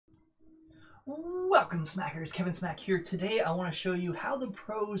Welcome Smackers, Kevinsmak here. Today I want to show you how the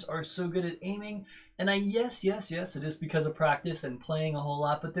pros are so good at aiming. And yes, it is because of practice and playing a whole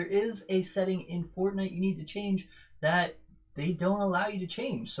lot, but there is a setting in Fortnite you need to change that they don't allow you to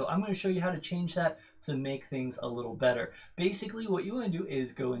change. So I'm going to show you how to change that to make things a little better. Basically what you want to do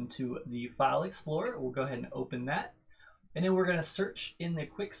is go into the File Explorer. We'll go ahead and open that. And then we're going to search in the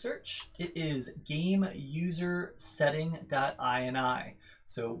quick search. It is GameUserSetting.ini.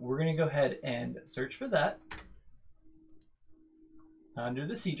 So we're going to go ahead and search for that under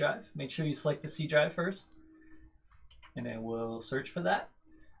the C drive. Make sure you select the C drive first, and then we'll search for that.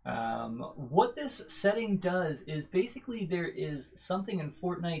 What this setting does is basically there is something in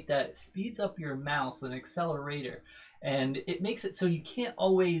Fortnite that speeds up your mouse, an accelerator, and it makes it so you can't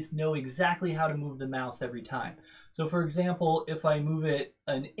always know exactly how to move the mouse every time. So for example, if I move it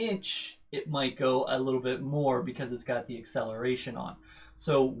an inch, it might go a little bit more because it's got the acceleration on.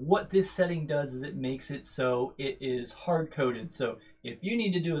 So what this setting does is it makes it so it is hard-coded. So if you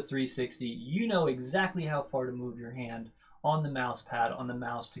need to do a 360, you know exactly how far to move your hand on the mouse pad, on the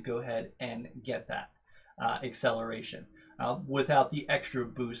mouse, to go ahead and get that acceleration without the extra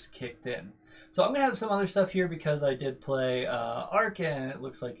boost kicked in. So I'm going to have some other stuff here because I did play Ark, and it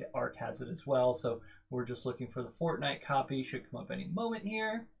looks like Ark has it as well. So we're just looking for the Fortnite copy. Should come up any moment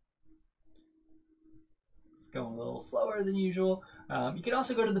here. It's going a little slower than usual. You can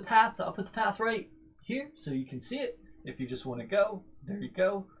also go to the path. I'll put the path right here so you can see it. If you just want to go, there you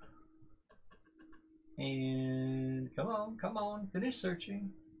go. And come on, finish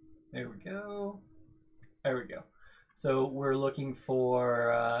searching. There we go. There we go. So we're looking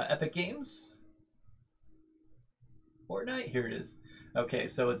for Epic Games. Fortnite, here it is. Okay,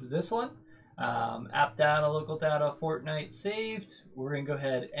 so it's this one. App data, local data, Fortnite saved. We're gonna go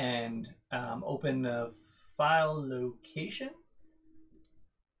ahead and open the file location.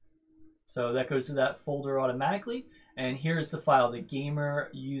 So that goes to that folder automatically. And here's the file, the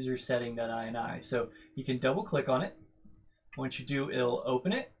GamerUserSetting.ini. So you can double click on it. Once you do, it'll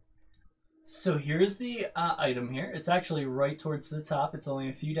open it. So here's the item here. It's actually right towards the top. It's only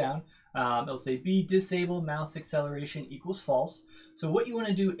a few down. It'll say be disabled, mouse acceleration equals false. So what you want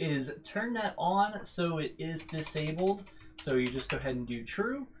to do is turn that on so it is disabled. So you just go ahead and do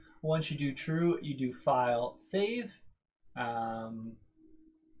true. Once you do true, you do file save.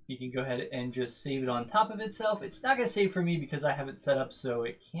 You can go ahead and just save it on top of itself. It's not going to save for me because I have it set up so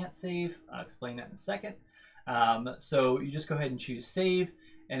it can't save. I'll explain that in a second. So you just go ahead and choose save,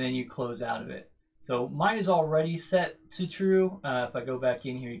 and then you close out of it. So mine is already set to true. If I go back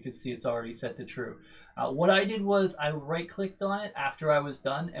in here, you can see it's already set to true. What I did was I right-clicked on it after I was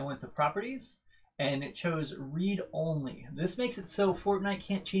done and went to properties, and it chose read only. This makes it so Fortnite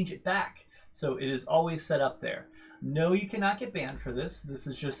can't change it back. So it is always set up there. No, you cannot get banned for this. This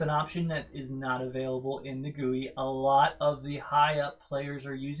is just an option that is not available in the GUI. A lot of the high-up players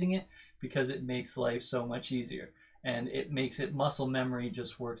are using it because it makes life so much easier. And it makes it muscle memory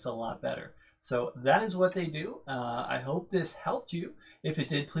just works a lot better. So that is what they do. I hope this helped you. If it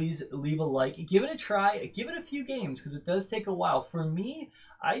did, please leave a like. Give it a try. Give it a few games because it does take a while. For me,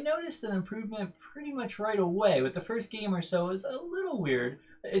 I noticed an improvement pretty much right away. But the first game or so is a little weird.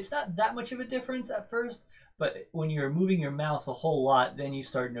 It's not that much of a difference at first. But when you're moving your mouse a whole lot, then you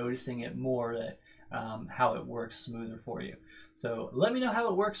start noticing it more, that how it works smoother for you. So let me know how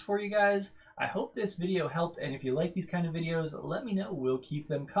it works for you guys. I hope this video helped, and if you like these kind of videos, let me know. We'll keep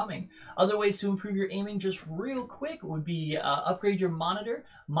them coming. Other ways to improve your aiming just real quick would be upgrade your monitor.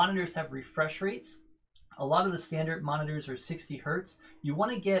 Monitors have refresh rates. A lot of the standard monitors are 60 hertz. You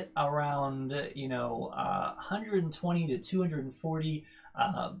want to get around 120 to 240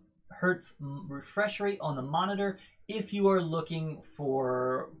 hertz refresh rate on the monitor if you are looking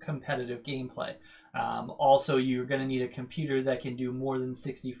for competitive gameplay. Also, you're going to need a computer that can do more than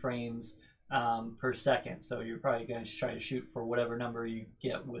 60 frames per second. So you're probably going to try to shoot for whatever number you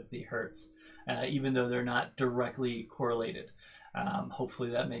get with the hertz, even though they're not directly correlated. Hopefully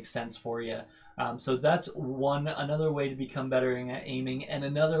that makes sense for you. So that's another way to become better at aiming. And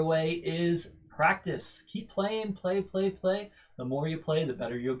another way is practice. Keep playing, play. The more you play, the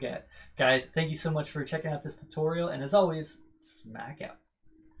better you'll get. Guys, thank you so much for checking out this tutorial. And as always, smack out.